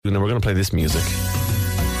Now we're going to play this music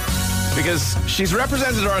because she's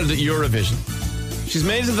represented Ireland at Eurovision. She's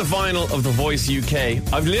made it to the final of The Voice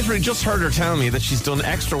UK. I've literally just heard her tell me that she's done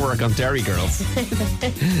extra work on Derry Girls.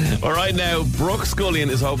 All right, now, Brooke Scullion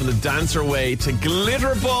is hoping to dance her way to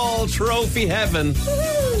Glitterball Trophy Heaven.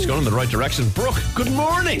 She's going in the right direction. Brooke, good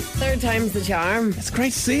morning. Third time's the charm. It's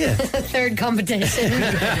great to see you. Third competition.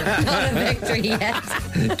 Not a victory yet.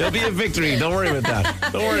 There'll be a victory. Don't worry about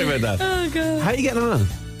that. Don't worry about that. Oh, God. How are you getting on?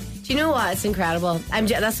 Do you know what? It's incredible.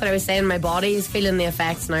 That's what I was saying. My body's feeling the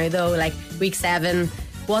effects now, though. Like, week 7,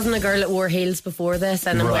 wasn't a girl that wore heels before this,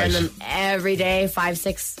 and I'm wearing them every day,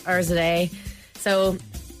 5-6 hours a day. So,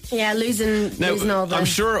 yeah, losing all the... I'm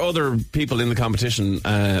sure other people in the competition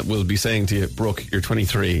will be saying to you, Brooke, you're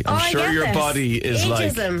 23. I'm sure your body is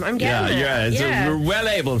ageism. I'm getting it. So we're well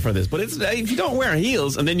able for this. But it's if you don't wear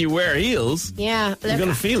heels and then you wear heels, you're going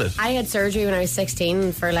to feel it. I had surgery when I was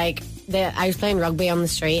 16 for I was playing rugby on the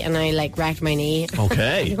street and I wrecked my knee.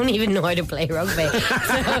 Okay. I don't even know how to play rugby. So,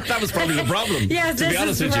 that was probably the problem. Yes, to be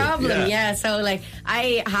honest with you. Problem. Yeah. So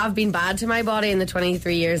I have been bad to my body in the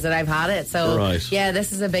 23 years that I've had it. So yeah,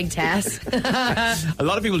 this is a big test. A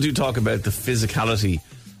lot of people do talk about the physicality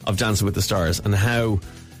of Dancing with the Stars and how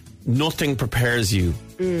nothing prepares you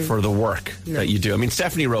for the work that you do. I mean,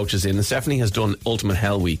 Stephanie Roach is in, and Stephanie has done Ultimate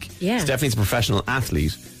Hell Week. Yeah. Stephanie's a professional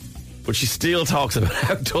athlete, but she still talks about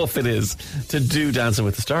how tough it is to do Dancing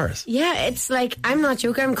with the Stars. Yeah, it's like, I'm not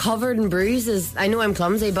joking, I'm covered in bruises. I know I'm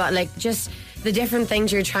clumsy, but just the different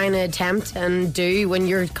things you're trying to attempt and do when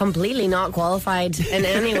you're completely not qualified in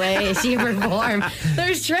any way, shape or form.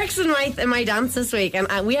 There's tricks in my dance this week, and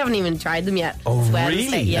we haven't even tried them yet. Oh, it's really?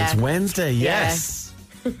 Wednesday, yeah. It's Wednesday, yes.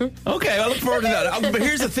 Okay, I look forward to that. But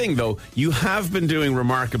here's the thing, though. You have been doing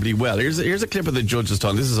remarkably well. Here's a clip of the judges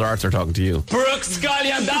talking. This is Arthur talking to you. Brooke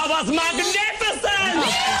Scullion, that was magnificent!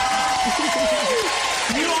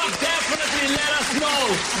 You have definitely let us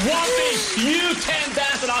know one thing. You can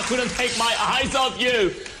dance and I couldn't take my eyes off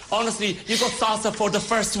you. Honestly, you got salsa for the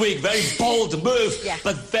first week. Very bold move,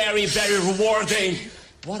 but very, very rewarding.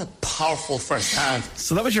 What a powerful first dance.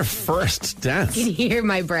 So that was your first dance. You can hear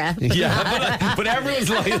my breath. Yeah, but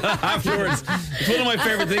everyone's like that afterwards. It's one of my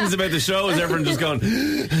favourite things about the show is everyone just going,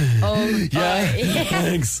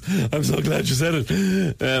 thanks. I'm so glad you said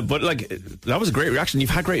it. But that was a great reaction.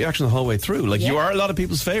 You've had great reaction the whole way through. You are a lot of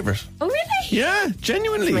people's favourite. Oh, really? Yeah,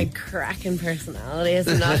 genuinely. My cracking personality has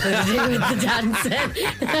nothing to do with the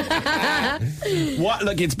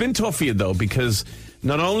dancing. It's been tough for you, though, because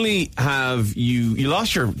not only have you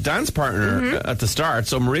lost your dance partner at the start,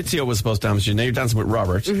 so Maurizio was supposed to dance with you, now you're dancing with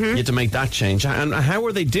Robert. You had to make that change. And how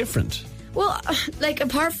were they different? Well,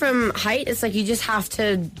 apart from height, it's you just have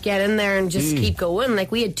to get in there and just keep going.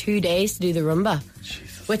 We had 2 days to do the Rumba.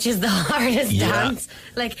 Which is the hardest dance.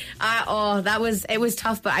 It was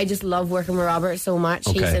tough, but I just love working with Robert so much.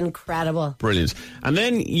 Okay. He's incredible. Brilliant. And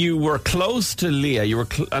then you were close to Leah,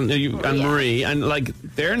 and Marie, and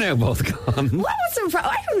they're now both gone. What was the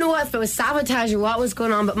I don't know if it was sabotage or what was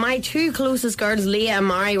going on, but my 2 closest girls, Leah and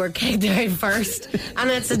Mari, were kicked out first, and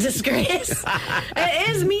it's a disgrace. It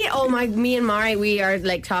is me. Me and Mari, we are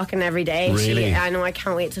talking every day. Really? I know. I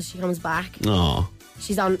can't wait till she comes back. Oh,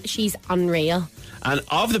 she's unreal. And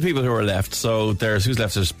of the people who are left, so who's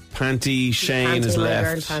left? There's Panty, Shane is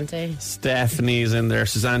left. Girl, Panty. Stephanie's in there,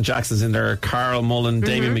 Suzanne Jackson's in there, Carl Mullen,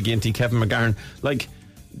 Damien McGinty, Kevin McGarn.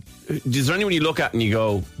 Is there anyone you look at and you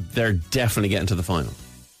go, they're definitely getting to the final?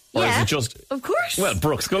 Or is it just... Of course. Well,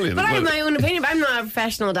 Brooke Scullion. But I have my own opinion. But I'm not a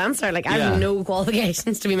professional dancer. I have no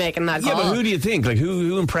qualifications to be making that call. Yeah, but who do you think?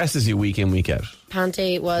 Who impresses you week in, week out?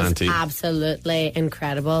 Panty was absolutely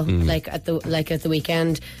incredible. At the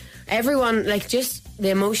weekend. Everyone, just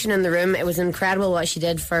the emotion in the room, it was incredible what she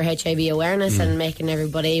did for HIV awareness and making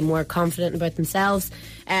everybody more confident about themselves.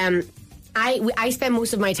 I spend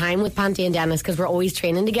most of my time with Panty and Dennis because we're always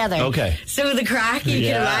training together. Okay. So the crack, you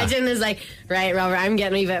can imagine, is right, Robert, I'm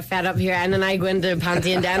getting a bit fed up here. And then I go into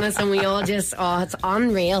Panty and Dennis and we all just, it's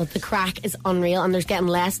unreal. The crack is unreal and there's getting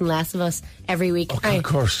less and less of us every week. Of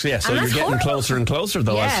course, yeah. So you're getting closer and closer,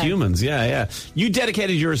 though, as humans. Yeah. You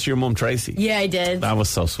dedicated yours to your mum, Tracy. Yeah, I did. That was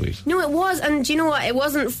so sweet. No, it was. And do you know what? It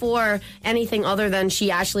wasn't for anything other than she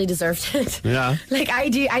actually deserved it. Yeah. I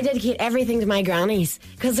dedicate everything to my grannies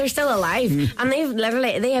because they're still alive. And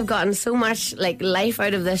they have gotten so much life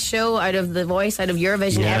out of this show, out of The Voice, out of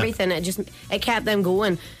Eurovision, everything. It kept them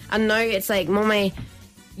going. And now it's Mummy,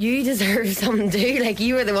 you deserve something too. Like,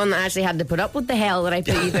 you were the one that actually had to put up with the hell that I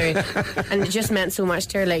put you through. And it just meant so much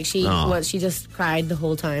to her. Like, she just cried the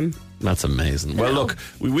whole time. That's amazing. Well, look,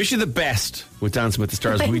 we wish you the best with Dancing with the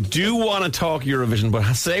Stars. We do want to talk Eurovision, but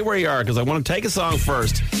say where you are, because I want to take a song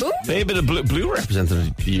first. Maybe a bit of Blue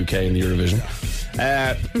represented the UK in the Eurovision.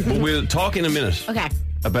 But we'll talk in a minute. Okay.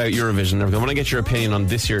 About Eurovision and everything. I want to get your opinion on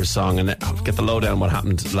this year's song and get the lowdown on what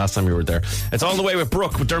happened last time you were there. It's All the Way with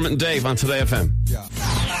Brooke with Dermot and Dave on Today FM. Yeah.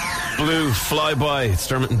 Blue, fly by. It's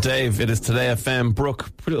Dermot and Dave. It is Today FM.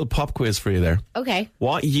 Brooke, put a little pop quiz for you there. Okay.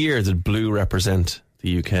 What year did Blue represent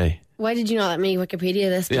the UK? Why did you not let me Wikipedia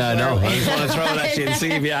this before? Yeah, I know. I just want to throw it at you and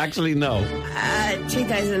see if you actually know.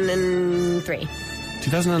 2003.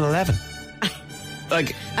 2011.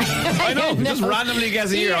 Like, I know, just randomly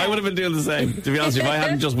guess a year. I would have been doing the same, to be honest with you, if I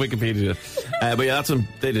hadn't just Wikipedia'd it. But yeah, that's what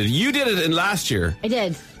they did. You did it in last year. I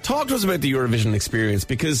did. Talk to us about the Eurovision experience,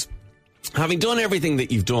 because having done everything that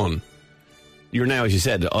you've done, you're now, as you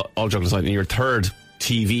said, all joking aside, in your third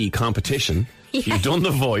TV competition. Yeah. You've done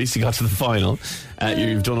The Voice, you got to the final.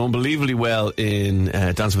 You've done unbelievably well in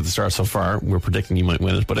Dancing with the Stars so far. We're predicting you might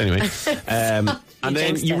win it, but anyway. And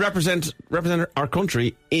then you represent our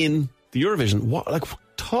country in the Eurovision.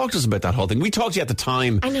 Talk to us about that whole thing. We talked to you at the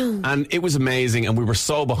time. I know. And it was amazing, and we were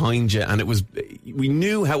so behind you, and we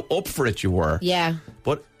knew how up for it you were. Yeah.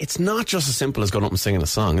 But it's not just as simple as going up and singing a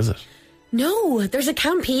song, is it? No, there's a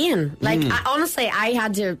campaign. Like, honestly, I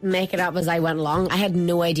had to make it up as I went along. I had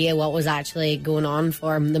no idea what was actually going on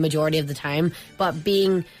for the majority of the time. But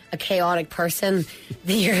being a chaotic person,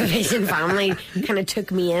 the Eurovision family kind of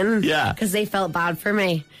took me in. Yeah. Because they felt bad for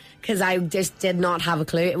me. Because I just did not have a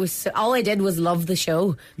clue. It was all I did was love the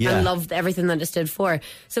show and loved everything that it stood for.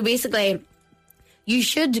 So basically, you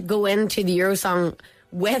should go into the Eurosong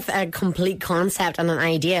with a complete concept and an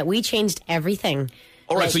idea. We changed everything.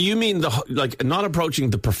 All right, so you mean not approaching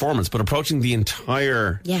the performance, but approaching the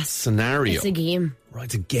entire scenario. It's a game. Right,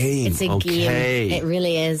 it's a game. It's a game. It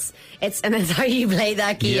really is. It's how you play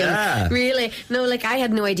that game. Yeah. Really. No, I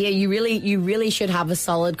had no idea. You really should have a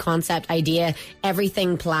solid concept idea,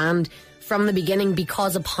 everything planned from the beginning,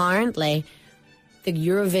 because apparently the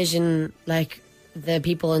Eurovision, the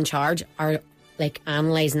people in charge are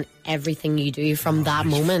analysing everything you do from that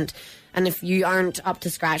moment. And if you aren't up to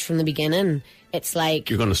scratch from the beginning, it's like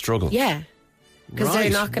you're going to struggle. Yeah. Because they're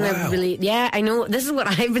not going to really... Yeah, I know. This is what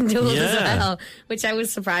I've been told as well, which I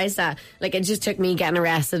was surprised at. It just took me getting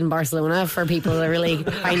arrested in Barcelona for people to really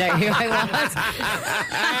find out who I was.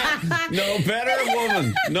 No better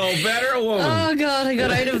woman. Oh, God. I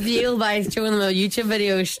got out of deal by showing them a YouTube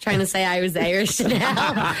video trying to say I was Irish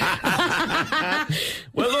now.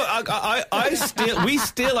 Well, look, we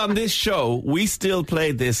still on this show, we still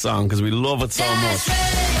played this song because we love it so much.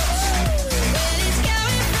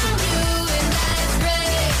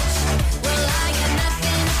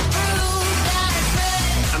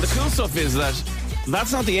 Stuff is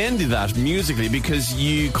that's not the end of that musically, because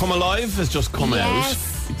Come Alive has just come out.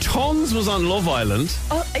 Tongues was on Love Island.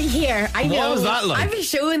 Oh, I know. What was that like? I have a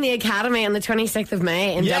show in the Academy on the 26th of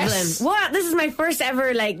May in Dublin. What? This is my first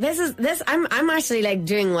ever, I'm actually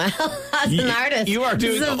doing well as an artist. You are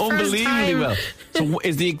doing unbelievably well. So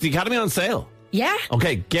is the Academy on sale? Yeah.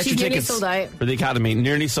 Okay, get your tickets sold out. For the Academy.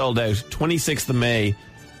 Nearly sold out. 26th of May.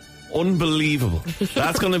 Unbelievable.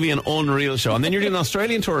 That's going to be an unreal show. And then you're doing an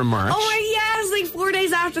Australian tour in March. Oh, yes, 4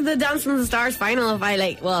 days after the Dancing with the Stars final. If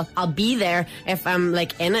I'll be there if I'm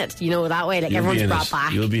in it, that way. Everyone's brought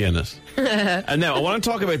back. You'll be in it. And now I want to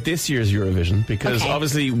talk about this year's Eurovision, because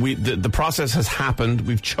obviously the process has happened.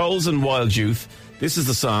 We've chosen Wild Youth. This is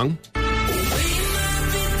the song.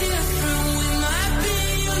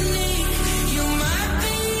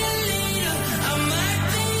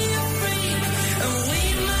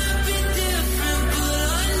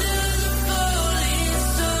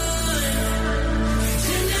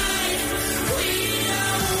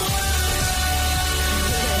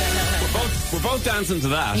 Both dancing to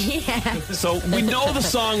that. Yeah. So we know the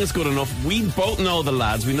song is good enough. We both know the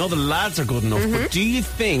lads. We know the lads are good enough. But do you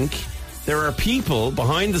think there are people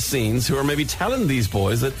behind the scenes who are maybe telling these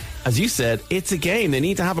boys that, as you said, it's a game, they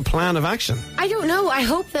need to have a plan of action? I don't know. I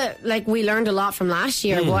hope that we learned a lot from last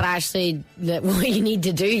year. What you need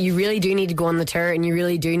to do. You really do need to go on the tour, and you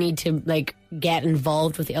really do need to get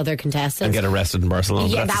involved with the other contestants and get arrested in Barcelona.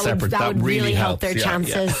 Yeah, that would really help their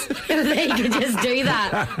chances if they could just do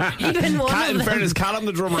that. Even in fairness, Callum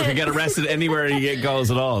the drummer could get arrested anywhere he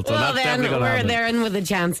goes at all. So that's definitely going to happen. They're in with a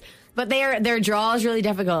chance. But their draw is really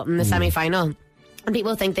difficult in the semi-final. and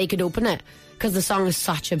people think they could open it because the song is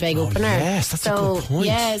such a big opener. Yes, that's a good point.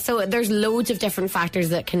 Yeah, so there's loads of different factors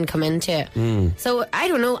that can come into it. So I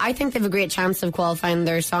don't know. I think they've a great chance of qualifying.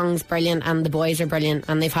 Their song's brilliant and the boys are brilliant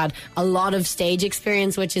and they've had a lot of stage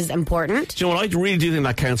experience, which is important. Do you know what? I really do think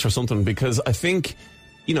that counts for something, because I think,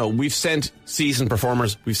 you know, we've sent seasoned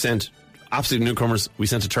performers, we've sent absolute newcomers, we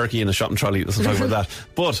sent a turkey in a shopping trolley. Let's not talk about that.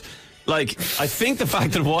 But, like, I think the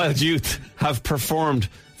fact that Wild Youth have performed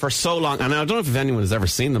for so long, and I don't know if anyone has ever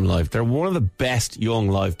seen them live. They're one of the best young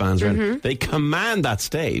live bands around. They command that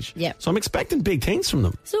stage. Yep. So I'm expecting big things from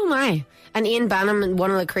them. So am I. And Ian Banham, one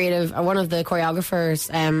of the choreographers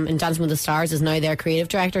in Dancing with the Stars, is now their creative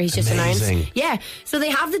director. He's just announced. Yeah. So they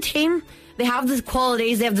have the team. They have the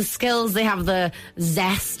qualities, they have the skills, they have the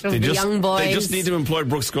zest of the young boys. They just need to employ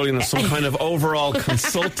Brooke Scullion as some kind of overall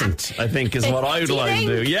consultant, I think, is what I would like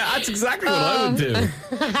to do. Yeah, that's exactly what I would do.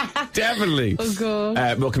 Definitely. Oh,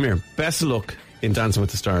 God. Well, come here. Best of luck in Dancing with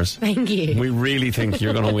the Stars. Thank you. We really think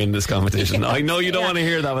you're going to win this competition. I know you don't want to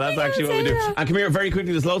hear that, but that's actually what we do. And come here, very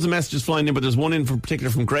quickly, there's loads of messages flying in, but there's one in particular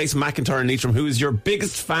from Grace McIntyre in Leitrim, who is your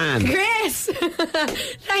biggest fan. Grace!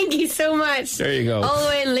 Thank you so much. There you go. All the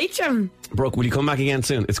way in Leitrim. Brooke, will you come back again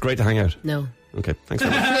soon? It's great to hang out. No. Okay, thanks so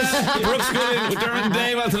much. Brooke Scullion with Dermot and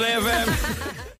Dave on Today FM.